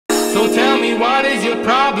So tell me, what is your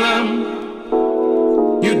problem?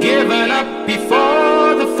 You've given up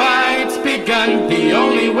before the fight's begun. The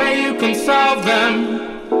only way you can solve them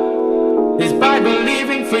is by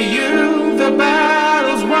believing for you the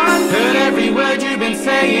battle's won. Heard every word you've been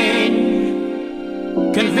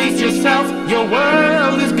saying. Convince yourself your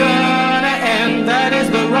world is gonna end. That is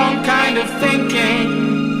the wrong kind of thinking.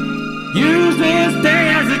 Use this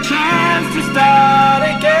day as a chance to start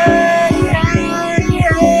again.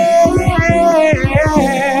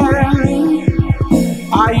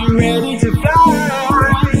 Are you ready to fly?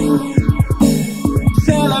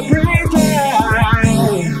 Celebrate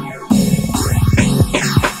life.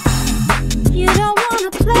 You don't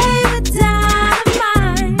wanna play with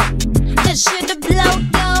dynamite. That should've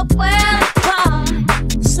blown your world apart.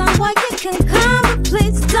 Somewhere you can come, but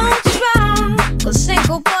please don't try. Cause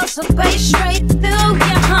single balls will break straight through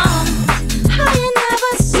your heart. How you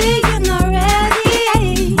never see you're not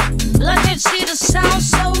ready? Look at you, the sound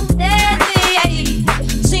so deadly.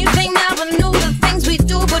 Seems they never knew the things we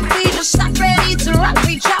do, but we just not ready to rock.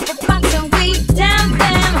 We drop a box and we damn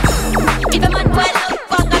them. If a man Wile Out,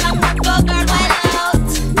 fuck along with go girl Wile Out.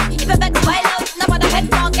 If a bed Wile Out, nobody head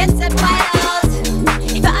won't get set Wile Out.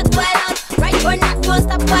 If I act Wile Out, right or not, don't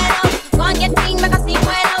stop Wile Out. Go and get clean, make a scene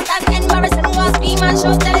Wile Out. And embarrassing was be man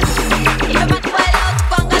show tell it. If a man Wile Out,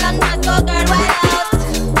 fuck along with go girl Wile Out.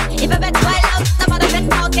 If a bed Wile Out, nobody head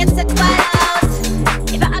won't get set Wile Out.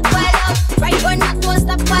 If I act Wile Out, right or not, don't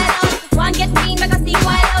stop Wile Out. Go and get clean, make a scene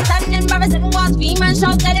Wile Out. And embarrassing was be man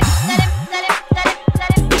show tell it.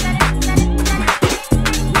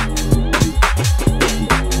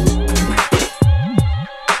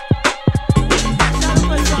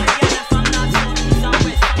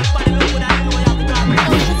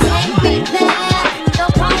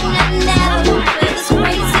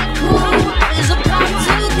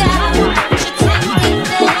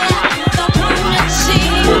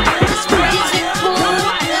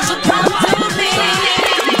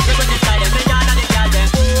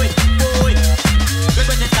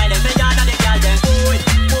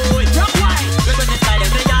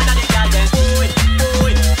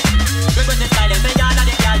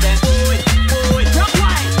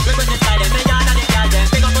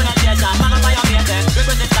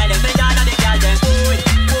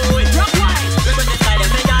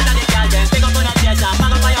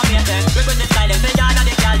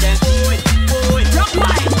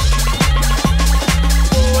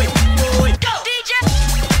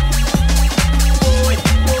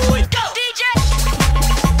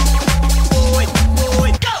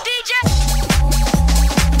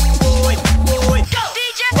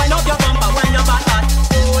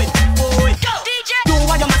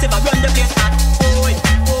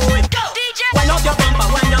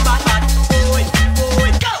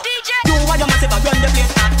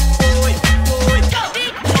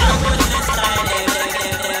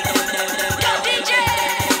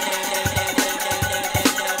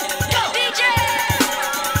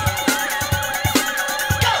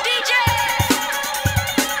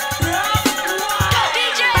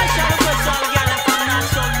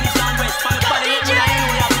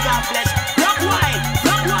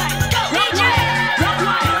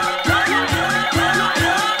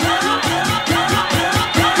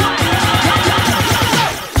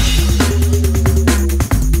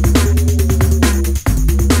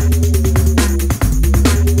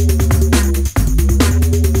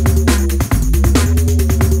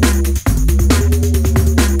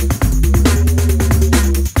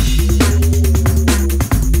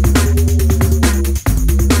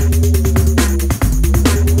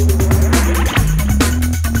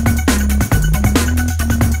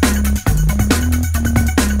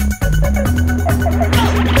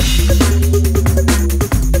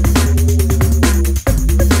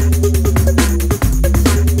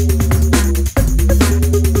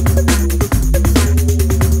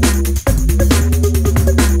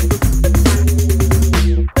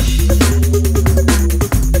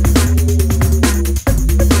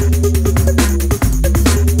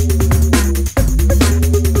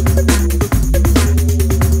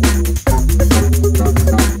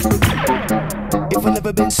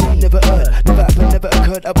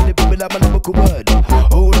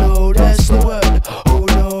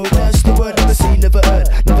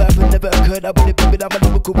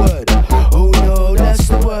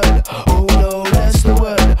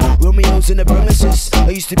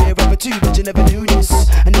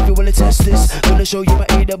 Show you my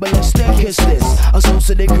A-double-S, then kiss this. I'm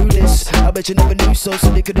so they grew this. I bet you never knew so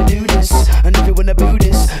they couldn't do this. And if you wanna do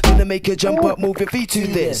this, gonna make you jump up, move your feet to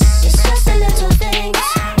this. It's just the little things,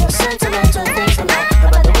 sentimental things I like.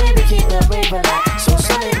 About the way we keep the rave alive. So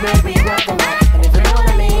solid, baby.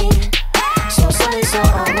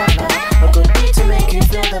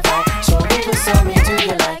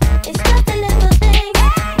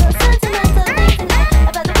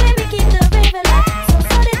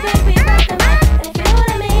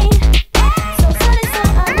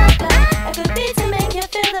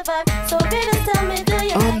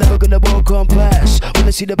 can't pass. When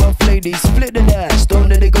I see the buff ladies, flip the dash. Don't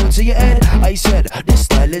let it go to your head. I said, this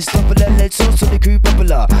style is tougher than lead, so the crew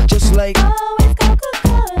popular. Just like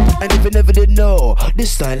and if you never did know,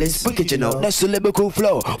 this style is wicked, you know. That's the lyrical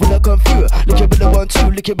flow. When I come through, look at with the 1,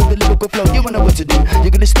 2, look at with the lyrical flow. You wanna know what to do.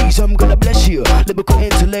 You're gonna speak, so I'm gonna bless you. Lyrical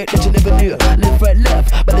intellect that you never knew. Left, right,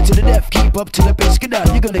 left, battle to the death. Keep up to the bass, get down.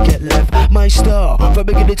 You're gonna get left. My star, from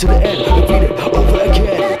beginning to the end. Repeat it over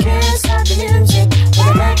again. I can't stop the music. When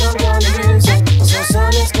the mic I'm on the music. So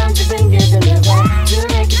sonics come to bring you the new vibe. To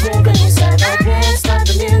make you feel good inside. I can't stop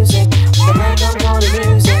the music. When the mic I'm on the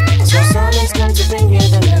music. So sonics come to bring you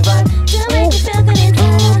the new vibe. To make you feel good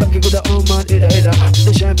inside. Back with the old man, ida.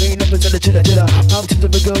 The champagne up until the chiller. Out to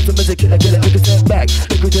the girls, the music killer. Take a step back,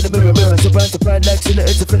 look into the mirror. Surprise, like sinner,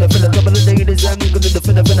 it's a filler. Couple of ladies, I'm gonna do the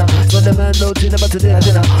finna. So the man low till about to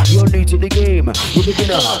dinner. You're new to the game, you're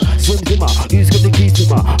beginner. Swim to my, who's got the keys to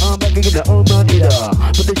my. I'm back with the old man, ida.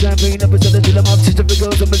 Put the champagne up until the chiller. Out to the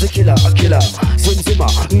girls, the music killer, a killer. Swim to my,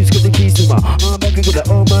 who's got the keys to my. I'm back with the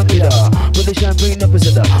old man, ida. Put the champagne up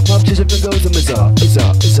until the up to the girls, the music. It's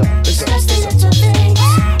a. Just the little things,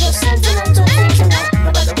 no sentimental things in that.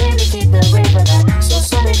 About the way we keep the rave of that. So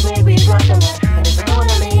solid way we rock them up. And if you know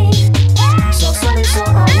what I mean. So solid, so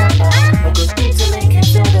all number. A good beat to make it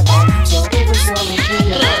feel the vibe. So even so we feel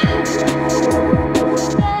it.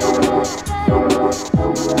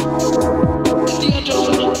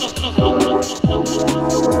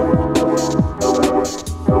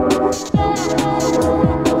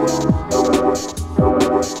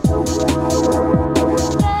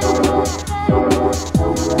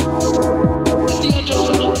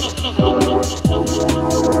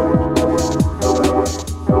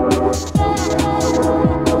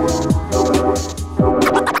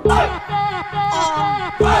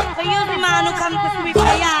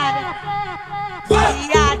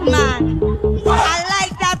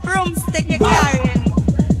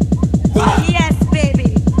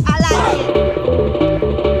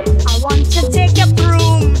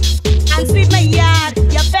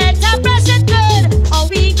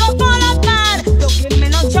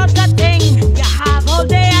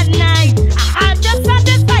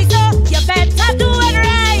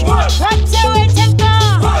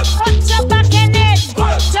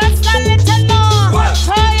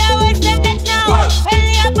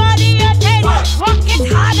 Your body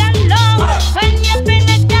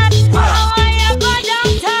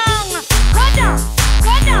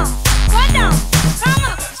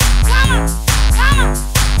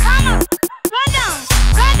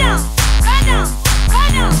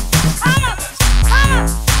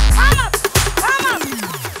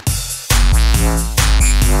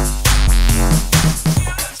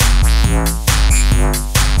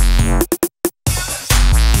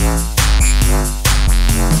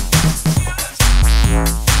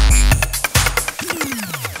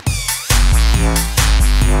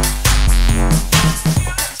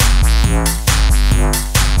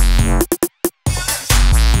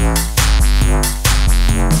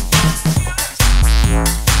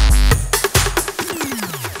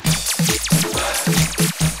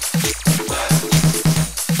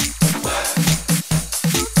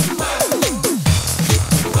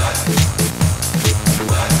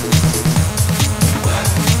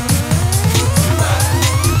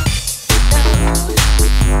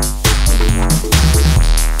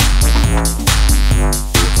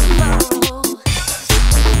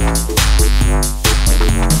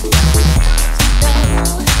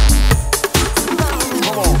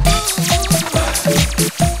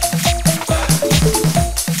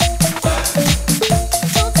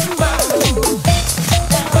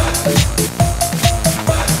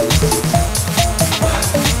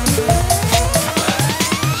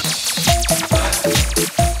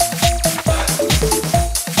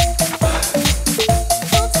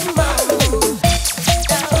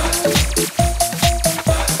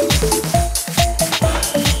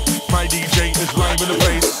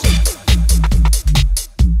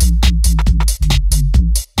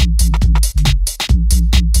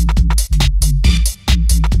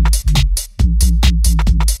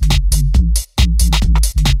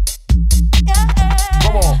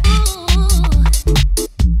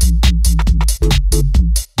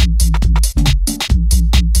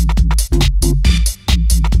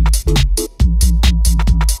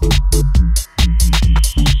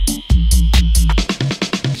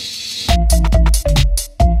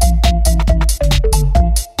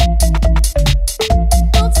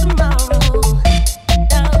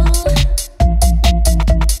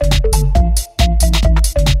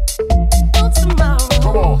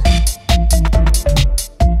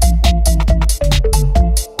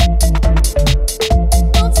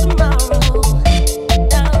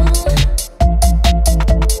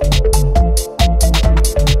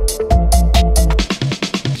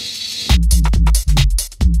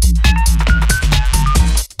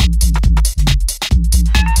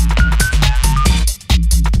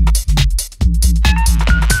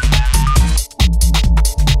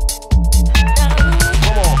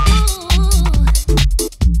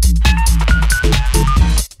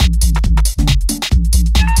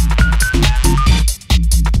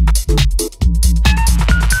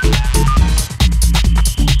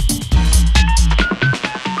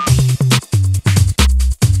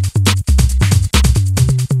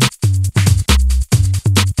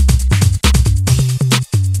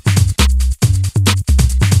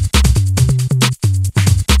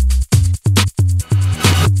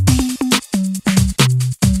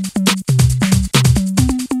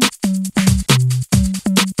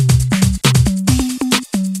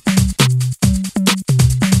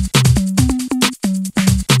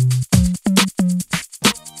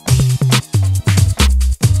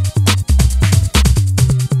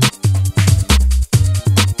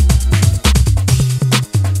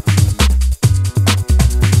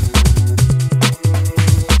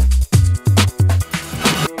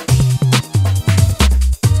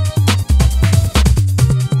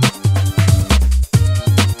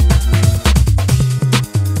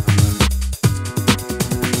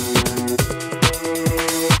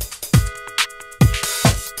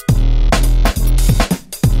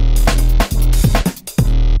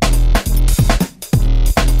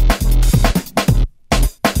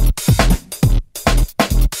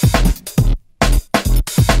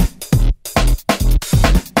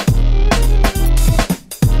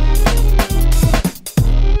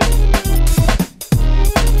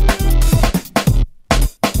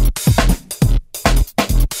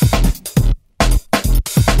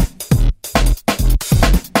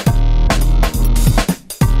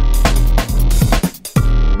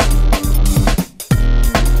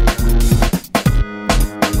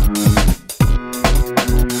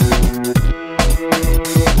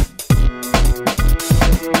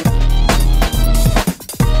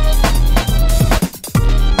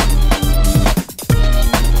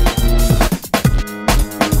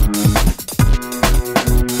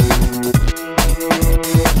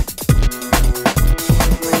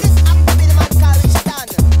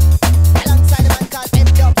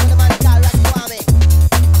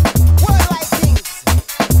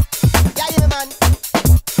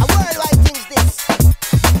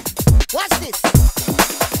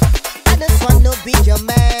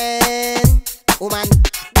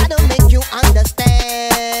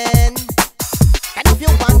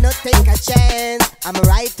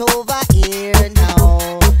over here now.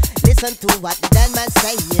 Listen to what the dead man's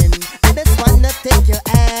saying. I just wanna take your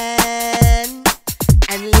hand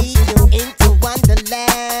and lead you into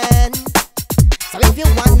wonderland. So if you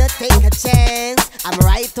wanna take a chance, I'm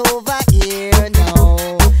right over here now.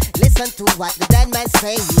 Listen to what the dead man's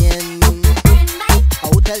saying.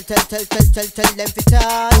 Oh, tell them to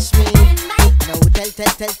touch me. I know, tell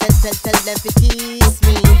them to kiss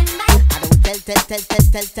me. I know,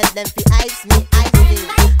 tell them to ice me.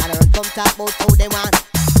 I don't come talk about how they want.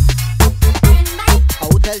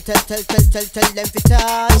 Oh, tell them to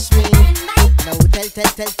touch me. I know, tell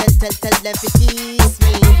them to kiss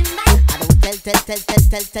me. I don't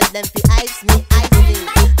tell them to ice me. I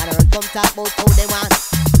don't come talk about how they want.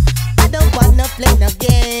 I don't wanna play no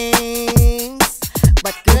games,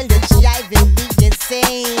 but girl, you're driving me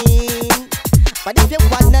insane. But if you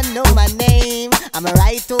wanna know my name, I'm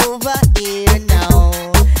right over here now.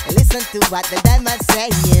 Listen to what the demon's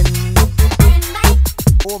saying.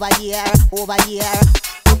 Over here, over here.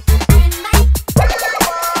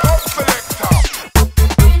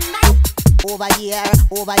 Over here,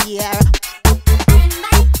 over here.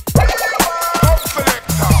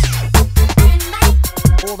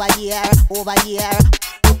 Over here, over here.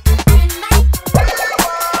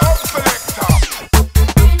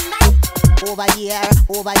 Over here,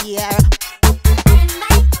 over here.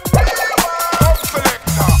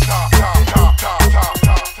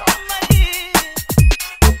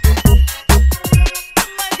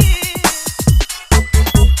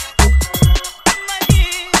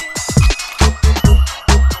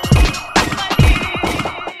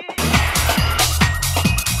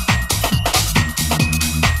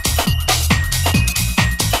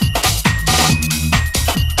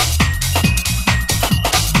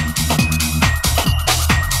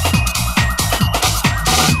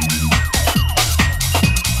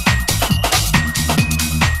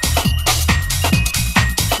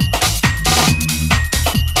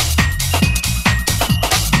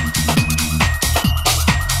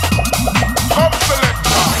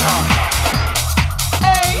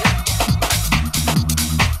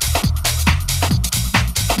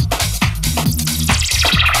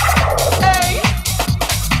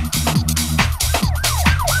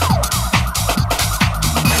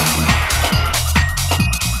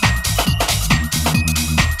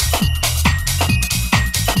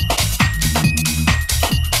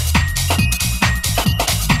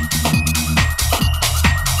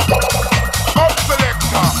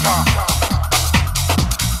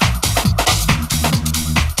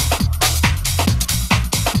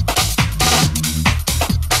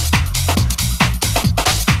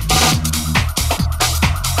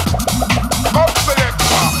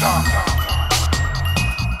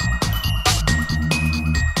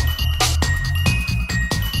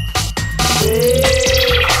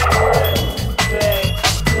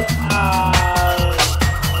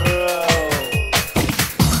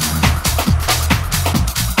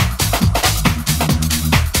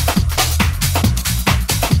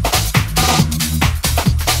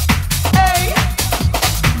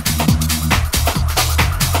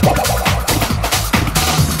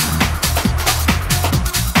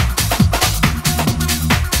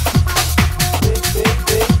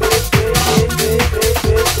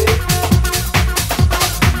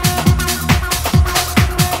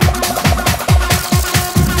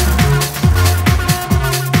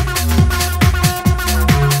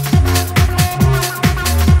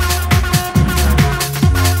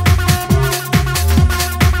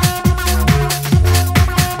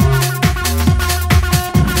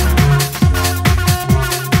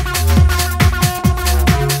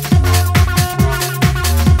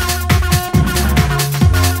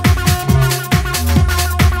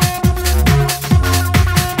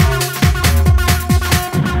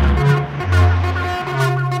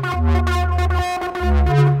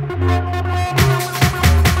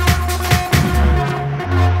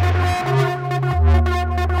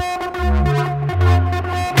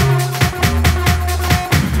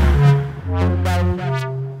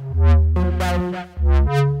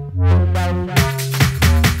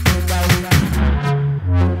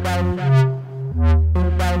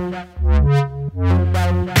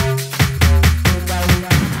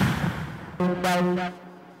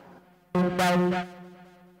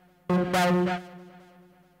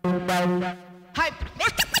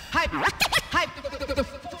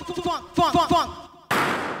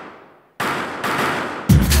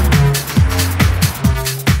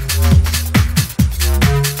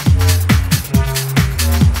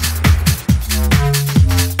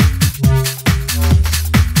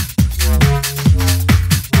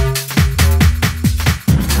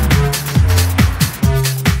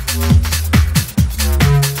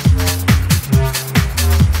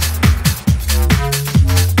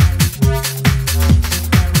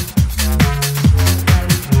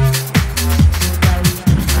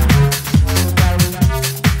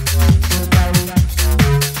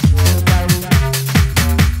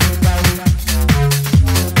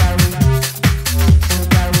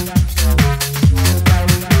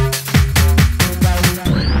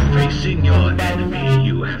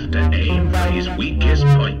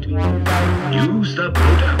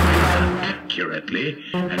 accurately,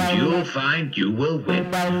 and you'll find you will win,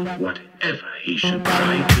 whatever he should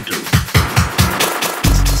try to do.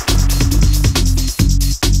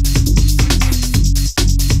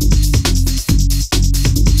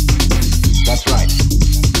 That's right.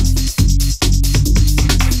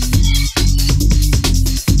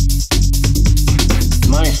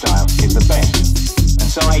 My style is the best, and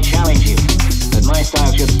so I challenge you that my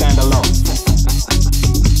style should stand